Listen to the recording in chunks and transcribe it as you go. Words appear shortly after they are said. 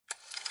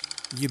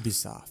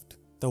Ubisoft,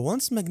 the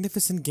once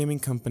magnificent gaming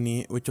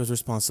company which was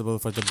responsible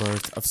for the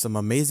birth of some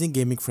amazing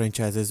gaming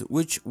franchises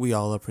which we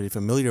all are pretty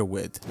familiar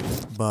with.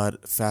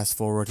 But fast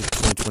forward to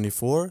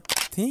 2024,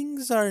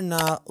 things are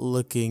not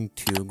looking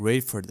too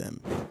great for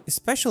them,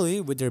 especially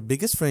with their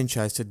biggest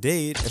franchise to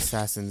date,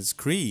 Assassin's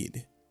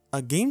Creed.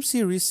 A game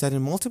series set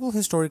in multiple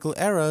historical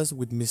eras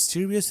with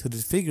mysterious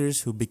hooded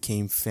figures who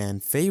became fan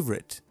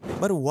favorite.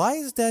 But why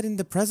is that in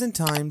the present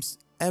times,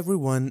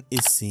 everyone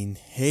is seen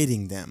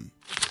hating them?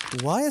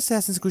 Why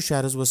Assassin's Creed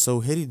Shadows was so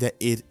hated that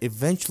it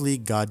eventually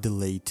got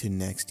delayed to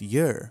next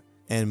year?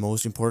 And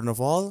most important of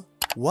all,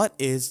 what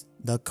is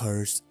the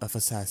curse of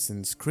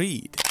Assassin's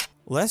Creed?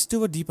 Let's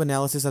do a deep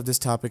analysis of this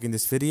topic in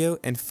this video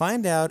and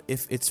find out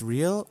if it's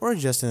real or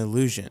just an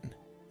illusion.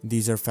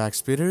 These are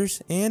Faxx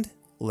Spitters and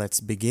let's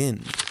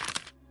begin.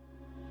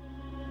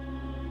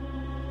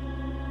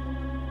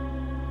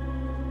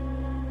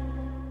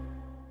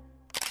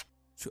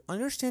 To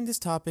understand this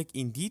topic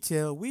in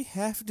detail, we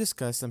have to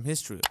discuss some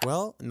history.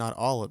 Well, not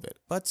all of it,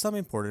 but some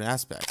important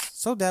aspects,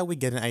 so that we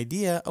get an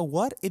idea of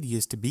what it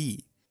used to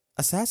be.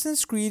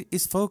 Assassin's Creed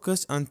is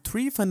focused on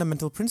three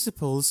fundamental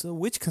principles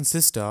which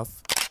consist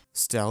of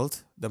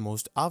stealth, the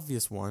most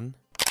obvious one,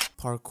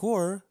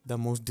 parkour, the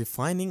most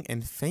defining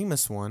and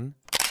famous one,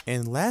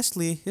 and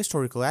lastly,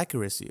 historical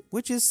accuracy,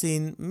 which is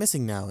seen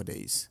missing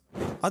nowadays.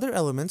 Other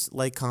elements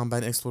like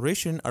combat and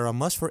exploration are a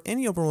must for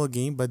any open world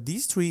game, but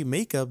these three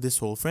make up this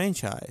whole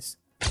franchise.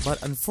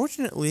 But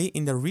unfortunately,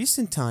 in the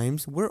recent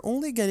times, we're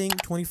only getting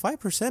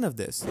 25% of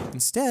this.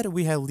 Instead,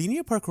 we have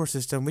linear parkour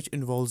system which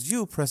involves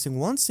you pressing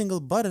one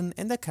single button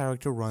and the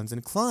character runs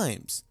and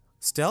climbs.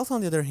 Stealth, on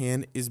the other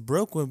hand, is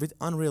broken with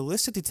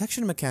unrealistic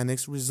detection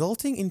mechanics,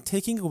 resulting in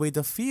taking away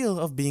the feel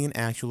of being an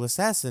actual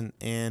assassin,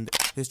 and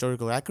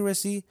historical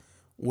accuracy,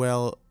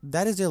 well,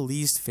 that is their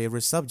least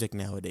favorite subject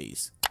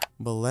nowadays.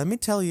 But let me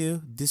tell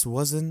you, this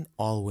wasn't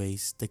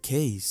always the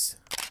case.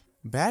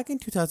 Back in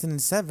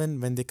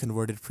 2007, when they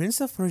converted Prince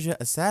of Persia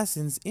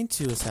Assassins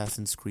into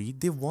Assassin's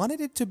Creed, they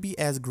wanted it to be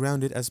as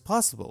grounded as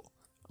possible.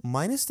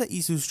 Minus the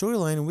Isu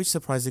storyline, which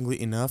surprisingly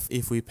enough,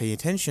 if we pay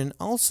attention,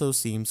 also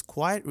seems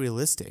quite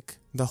realistic.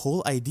 The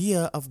whole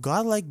idea of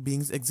godlike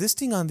beings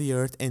existing on the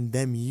earth and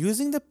them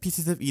using the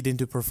pieces of Eden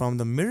to perform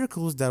the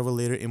miracles that were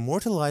later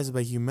immortalized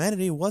by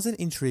humanity was an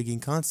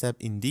intriguing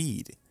concept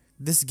indeed.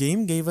 This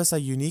game gave us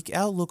a unique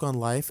outlook on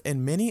life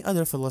and many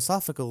other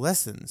philosophical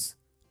lessons.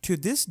 To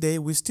this day,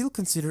 we still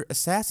consider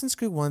Assassin's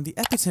Creed 1 the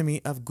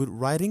epitome of good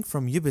writing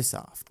from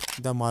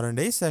Ubisoft. The modern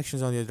day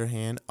sections, on the other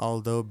hand,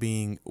 although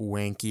being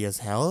wanky as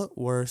hell,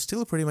 were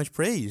still pretty much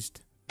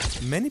praised.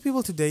 Many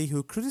people today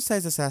who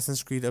criticize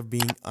Assassin's Creed of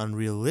being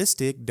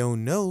unrealistic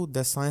don't know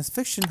that science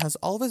fiction has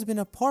always been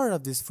a part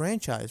of this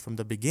franchise from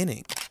the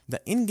beginning. The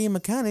in-game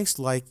mechanics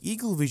like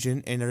eagle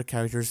vision and our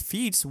characters'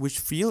 feats which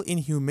feel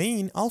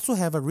inhumane also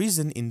have a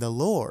reason in the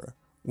lore,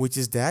 which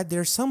is that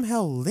they're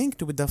somehow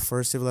linked with the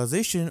first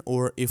civilization,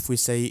 or if we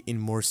say in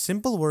more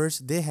simple words,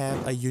 they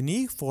have a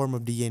unique form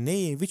of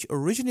DNA which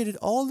originated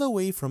all the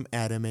way from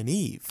Adam and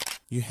Eve.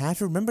 You have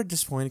to remember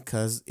this point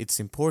because it's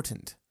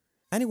important.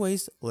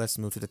 Anyways, let's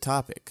move to the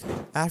topic.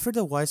 After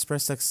the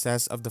widespread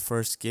success of the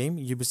first game,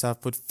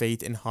 Ubisoft put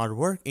faith and hard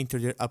work into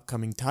their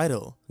upcoming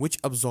title, which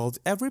absolved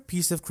every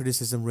piece of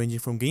criticism ranging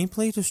from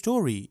gameplay to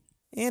story.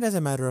 And as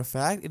a matter of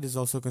fact, it is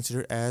also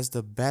considered as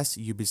the best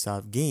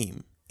Ubisoft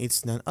game.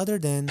 It's none other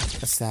than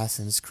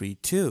Assassin's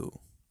Creed 2.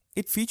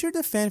 It featured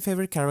the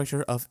fan-favorite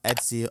character of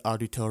Ezio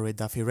Auditore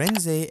da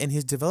Firenze and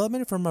his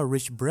development from a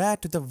rich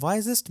brat to the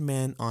wisest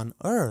man on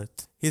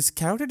earth. His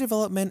character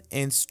development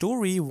and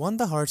story won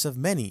the hearts of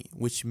many,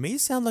 which may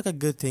sound like a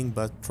good thing,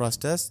 but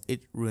trust us,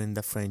 it ruined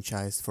the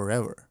franchise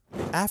forever.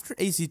 After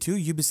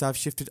AC2, Ubisoft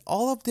shifted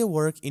all of their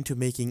work into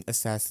making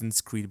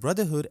Assassin's Creed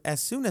Brotherhood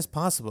as soon as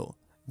possible.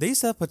 They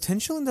saw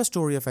potential in the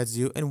story of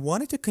Ezio and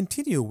wanted to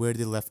continue where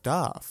they left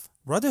off.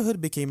 Brotherhood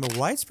became a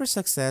widespread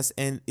success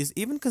and is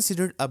even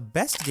considered a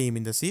best game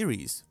in the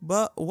series.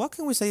 But what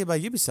can we say about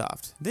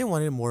Ubisoft? They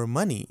wanted more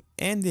money,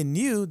 and they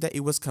knew that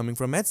it was coming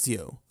from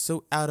Ezio.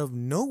 So out of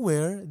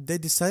nowhere, they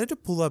decided to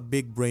pull a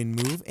big brain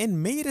move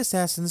and made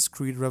Assassin's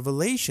Creed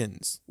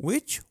Revelations,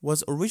 which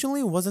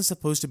originally wasn't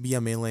supposed to be a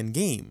mainline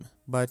game.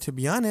 But to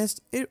be honest,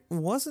 it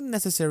wasn't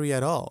necessary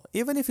at all.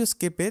 Even if you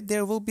skip it,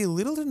 there will be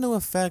little to no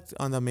effect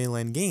on the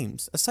mainline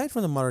games, aside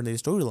from the modern day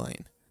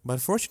storyline. But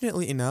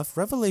fortunately enough,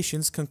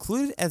 Revelations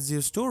concluded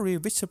Ezio's story,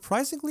 which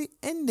surprisingly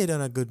ended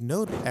on a good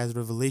note, as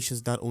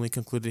Revelations not only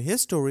concluded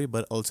his story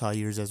but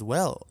Altair's as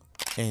well.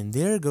 And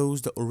there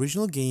goes the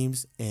original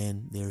games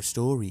and their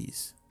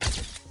stories.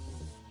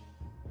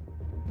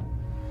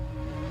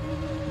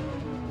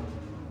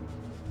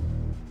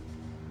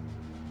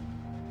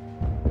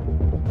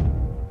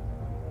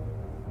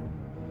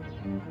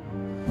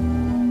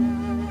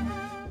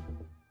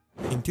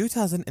 In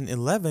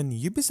 2011,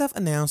 Ubisoft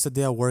announced that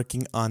they are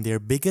working on their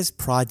biggest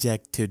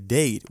project to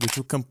date, which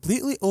will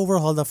completely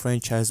overhaul the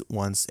franchise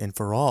once and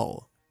for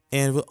all.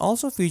 and will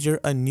also feature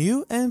a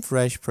new and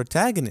fresh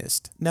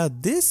protagonist. Now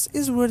this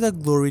is where the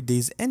glory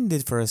days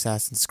ended for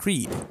Assassin's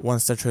Creed.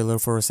 Once the trailer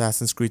for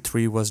Assassin's Creed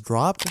 3 was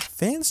dropped,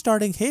 fans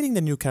started hating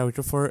the new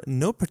character for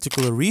no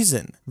particular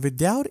reason,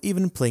 without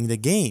even playing the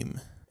game.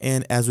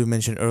 And as we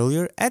mentioned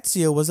earlier,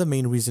 Ezio was the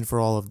main reason for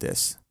all of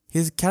this.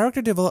 His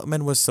character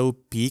development was so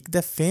peak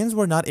that fans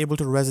were not able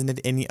to resonate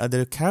any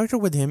other character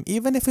with him,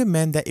 even if it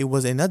meant that it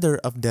was another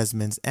of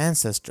Desmond's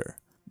ancestor.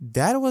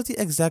 That was the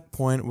exact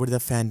point where the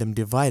fandom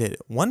divided.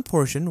 One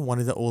portion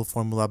wanted the old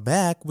formula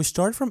back, which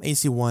started from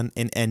AC1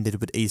 and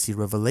ended with AC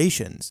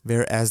Revelations,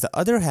 whereas the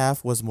other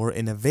half was more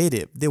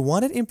innovative. They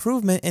wanted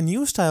improvement and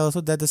new style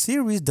so that the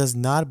series does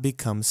not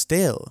become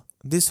stale.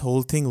 This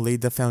whole thing laid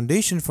the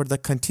foundation for the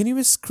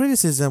continuous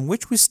criticism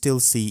which we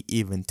still see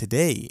even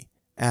today.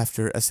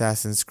 After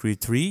Assassin's Creed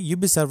 3,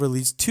 Ubisoft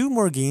released 2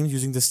 more games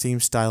using the same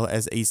style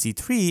as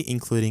AC3,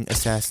 including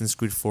Assassin's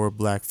Creed 4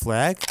 Black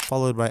Flag,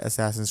 followed by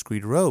Assassin's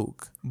Creed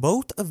Rogue,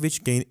 both of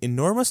which gained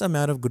enormous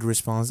amount of good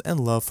response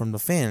and love from the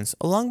fans,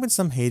 along with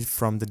some hate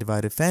from the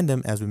divided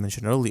fandom as we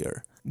mentioned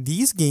earlier.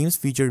 These games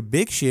featured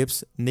big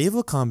ships,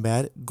 naval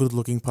combat,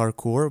 good-looking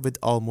parkour with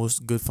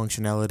almost good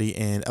functionality,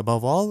 and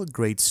above all,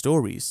 great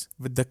stories,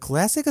 with the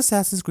classic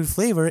Assassin's Creed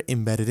flavor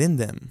embedded in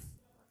them.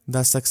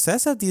 The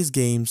success of these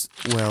games,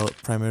 well,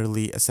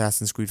 primarily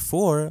Assassin's Creed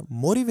 4,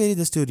 motivated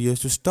the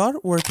studios to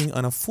start working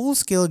on a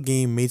full-scale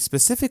game made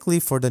specifically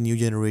for the new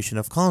generation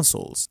of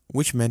consoles,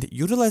 which meant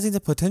utilizing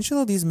the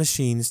potential of these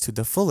machines to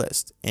the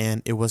fullest,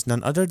 and it was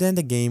none other than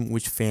the game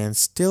which fans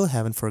still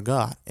haven't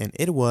forgot, and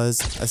it was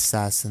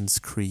Assassin's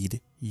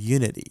Creed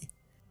Unity.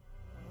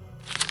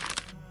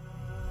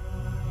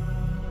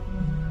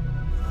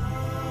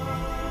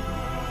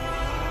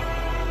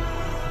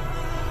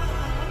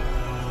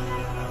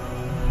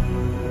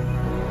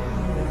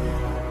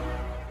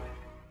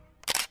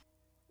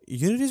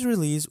 Unity's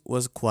release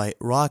was quite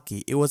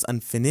rocky. It was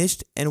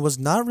unfinished and was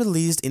not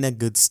released in a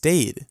good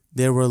state.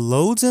 There were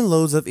loads and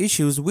loads of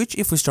issues which,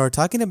 if we start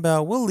talking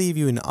about, will leave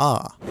you in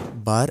awe.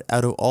 But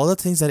out of all the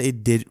things that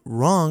it did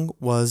wrong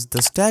was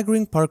the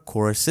staggering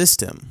parkour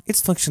system.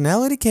 Its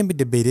functionality can be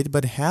debated,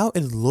 but how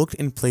it looked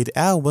and played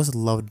out was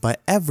loved by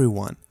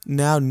everyone.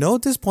 Now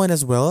note this point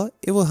as well,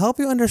 it will help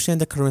you understand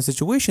the current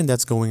situation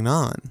that's going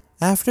on.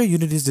 After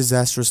Unity's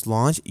disastrous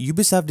launch,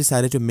 Ubisoft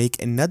decided to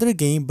make another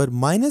game but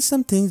minus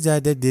some things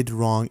that they did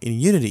wrong in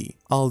Unity.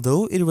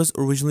 Although it was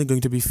originally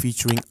going to be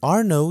featuring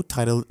Arno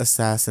titled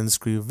Assassin's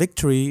Creed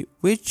Victory,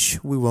 which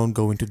we won't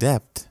go into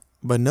depth.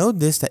 But note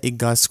this, that it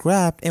got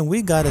scrapped and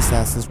we got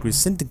Assassin's Creed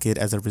Syndicate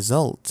as a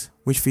result,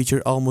 which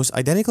featured almost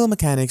identical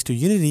mechanics to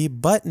Unity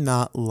but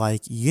not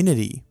like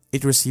Unity.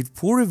 It received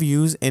poor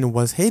reviews and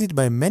was hated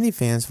by many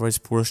fans for its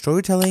poor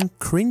storytelling,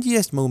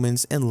 cringiest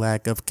moments, and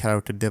lack of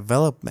character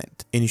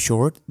development. In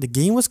short, the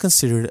game was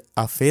considered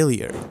a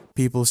failure.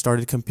 People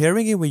started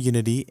comparing it with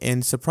Unity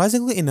and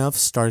surprisingly enough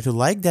started to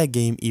like that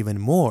game even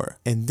more.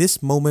 And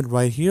this moment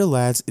right here,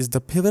 lads, is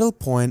the pivotal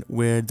point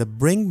where the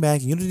bring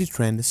back Unity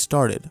trend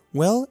started.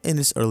 Well, in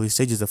its early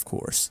stages of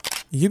course.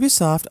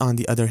 Ubisoft, on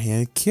the other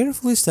hand,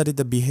 carefully studied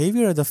the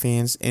behavior of the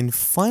fans and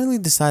finally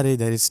decided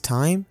that it's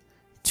time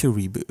to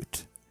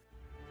reboot.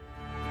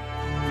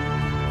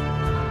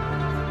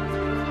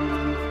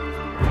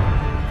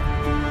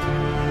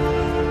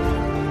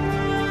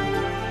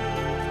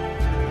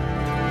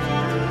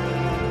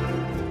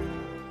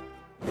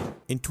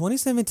 In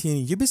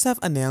 2017, Ubisoft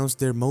announced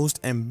their most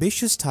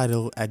ambitious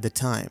title at the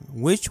time,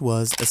 which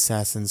was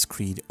Assassin's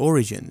Creed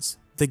Origins.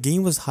 The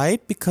game was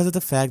hyped because of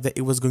the fact that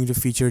it was going to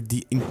feature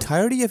the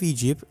entirety of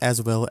Egypt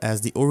as well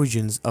as the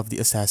origins of the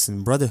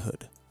Assassin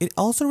Brotherhood. It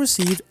also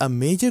received a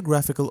major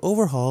graphical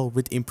overhaul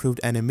with improved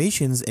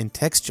animations and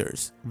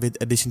textures, with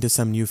addition to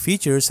some new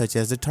features such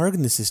as the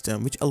targeting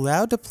system, which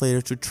allowed the player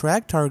to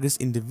track targets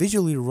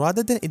individually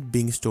rather than it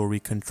being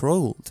story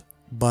controlled.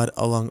 But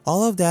along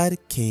all of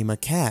that came a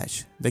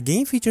catch. The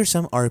game features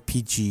some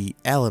RPG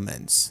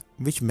elements,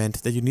 which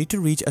meant that you need to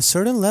reach a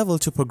certain level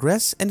to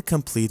progress and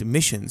complete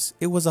missions.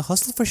 It was a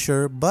hustle for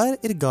sure, but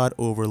it got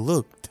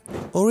overlooked.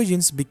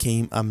 Origins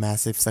became a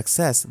massive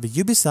success, with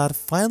Ubisoft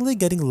finally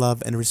getting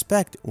love and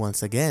respect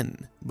once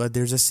again. But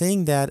there's a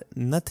saying that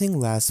nothing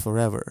lasts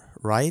forever,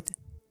 right?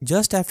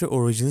 Just after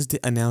Origins, they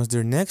announced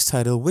their next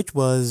title, which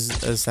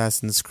was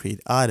Assassin's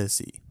Creed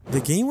Odyssey. The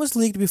game was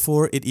leaked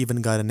before it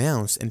even got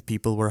announced and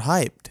people were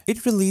hyped.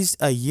 It released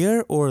a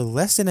year or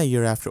less than a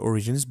year after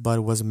Origins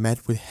but was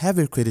met with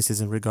heavy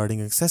criticism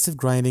regarding excessive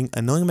grinding,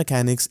 annoying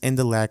mechanics, and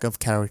the lack of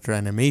character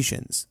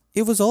animations.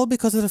 It was all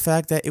because of the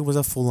fact that it was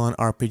a full-on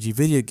RPG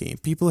video game.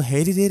 People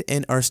hated it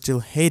and are still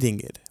hating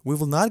it. We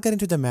will not get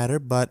into the matter,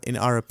 but in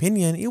our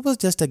opinion, it was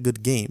just a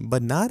good game,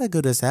 but not a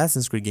good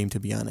Assassin's Creed game to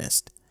be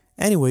honest.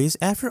 Anyways,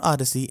 after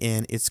Odyssey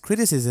and its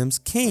criticisms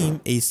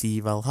came AC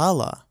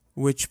Valhalla,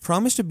 which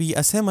promised to be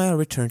a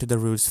semi-return to the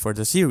roots for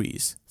the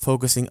series,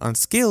 focusing on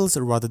skills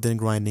rather than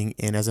grinding,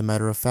 and as a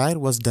matter of fact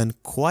was done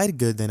quite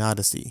good than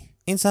Odyssey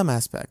in some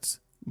aspects,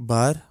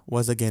 but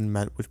was again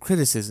met with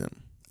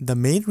criticism. The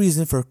main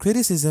reason for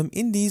criticism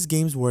in these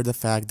games were the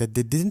fact that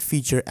they didn't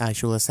feature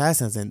actual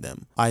assassins in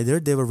them. Either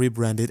they were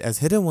rebranded as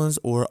hidden ones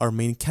or our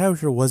main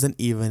character wasn't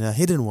even a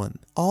hidden one.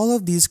 All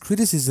of these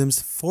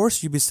criticisms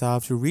forced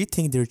Ubisoft to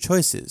rethink their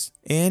choices.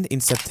 And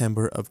in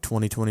September of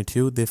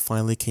 2022, they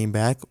finally came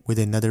back with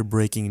another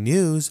breaking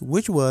news,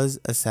 which was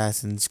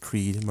Assassin's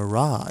Creed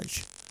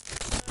Mirage.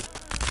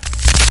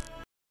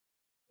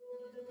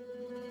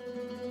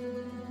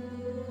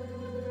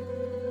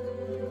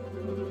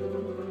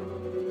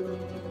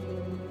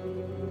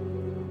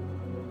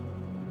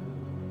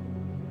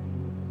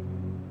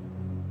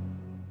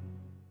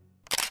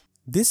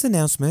 This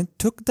announcement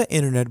took the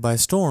internet by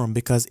storm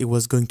because it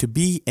was going to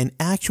be an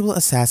actual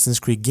Assassin's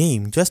Creed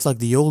game, just like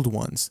the old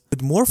ones,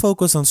 with more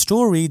focus on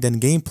story than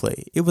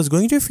gameplay. It was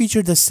going to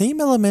feature the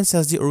same elements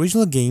as the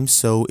original game,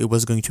 so it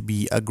was going to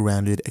be a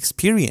grounded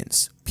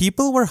experience.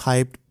 People were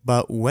hyped,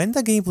 but when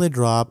the gameplay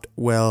dropped,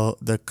 well,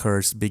 the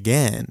curse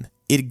began.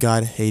 It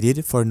got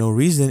hated for no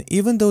reason,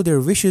 even though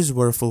their wishes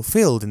were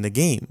fulfilled in the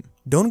game.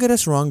 Don't get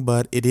us wrong,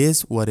 but it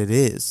is what it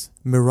is.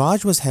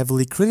 Mirage was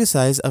heavily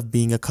criticized of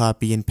being a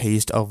copy and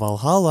paste of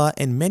Valhalla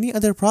and many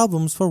other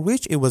problems for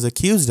which it was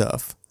accused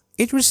of.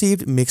 It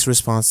received mixed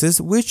responses,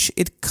 which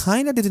it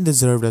kinda didn't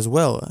deserve as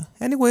well.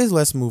 Anyways,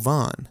 let's move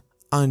on.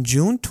 On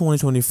June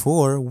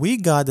 2024, we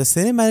got the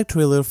cinematic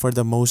trailer for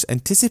the most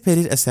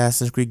anticipated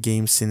Assassin's Creed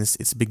game since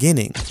its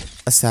beginning,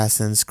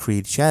 Assassin's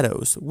Creed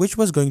Shadows, which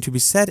was going to be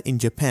set in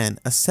Japan,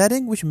 a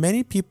setting which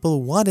many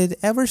people wanted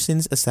ever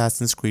since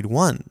Assassin's Creed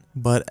 1.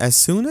 But as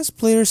soon as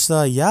players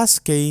saw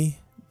Yasuke,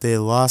 they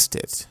lost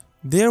it.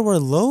 There were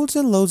loads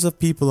and loads of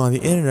people on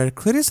the internet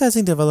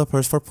criticizing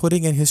developers for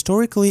putting an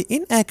historically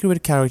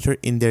inaccurate character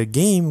in their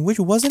game which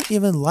wasn't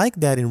even like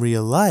that in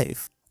real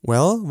life.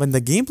 Well, when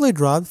the gameplay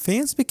dropped,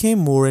 fans became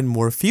more and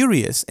more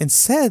furious and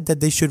said that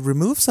they should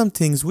remove some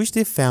things which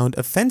they found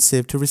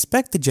offensive to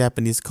respect the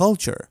Japanese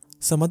culture.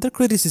 Some other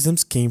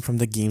criticisms came from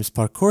the game's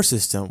parkour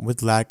system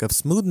with lack of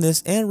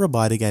smoothness and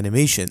robotic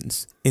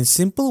animations. In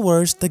simple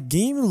words, the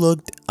game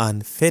looked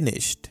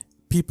unfinished.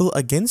 People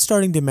again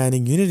started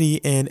demanding unity,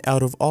 and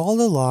out of all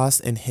the loss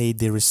and hate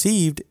they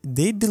received,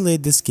 they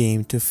delayed this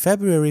game to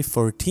February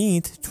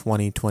 14th,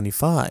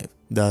 2025,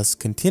 thus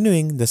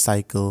continuing the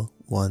cycle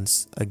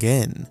once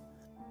again.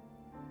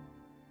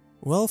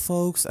 Well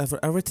folks, after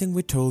everything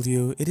we told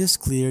you, it is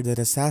clear that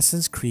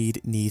Assassin's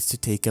Creed needs to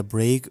take a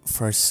break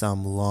for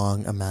some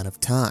long amount of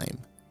time.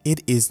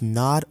 It is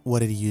not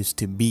what it used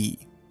to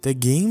be. The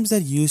games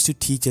that used to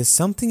teach us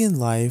something in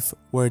life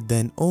were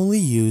then only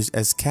used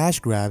as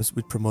cash grabs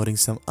with promoting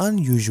some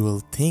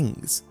unusual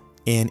things.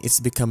 And it's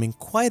becoming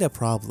quite a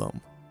problem.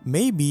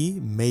 Maybe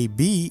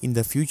in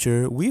the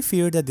future, we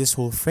fear that this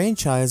whole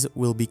franchise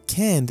will be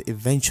canned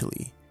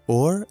eventually.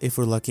 Or, if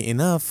we're lucky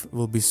enough,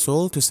 will be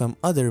sold to some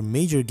other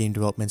major game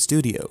development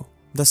studio.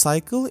 The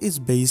cycle is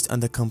based on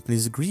the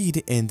company's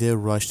greed and their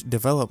rushed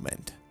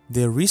development.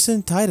 Their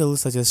recent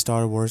titles such as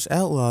Star Wars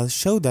Outlaws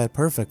show that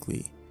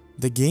perfectly.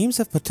 The games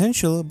have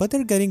potential, but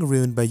they're getting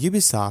ruined by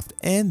Ubisoft,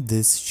 and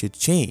this should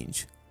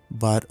change.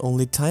 But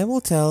only time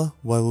will tell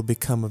what will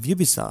become of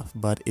Ubisoft,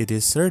 but it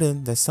is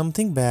certain that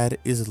something bad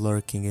is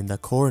lurking in the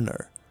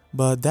corner.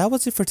 But that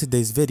was it for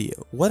today's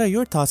video. What are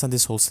your thoughts on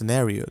this whole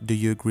scenario? Do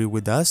you agree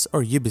with us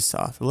or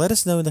Ubisoft? Let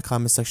us know in the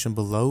comment section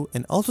below,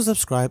 and also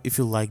subscribe if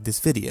you like this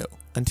video.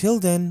 Until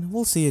then,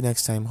 we'll see you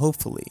next time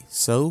hopefully.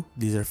 So,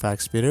 these are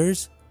Faxx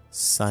Spitters,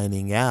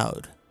 signing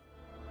out.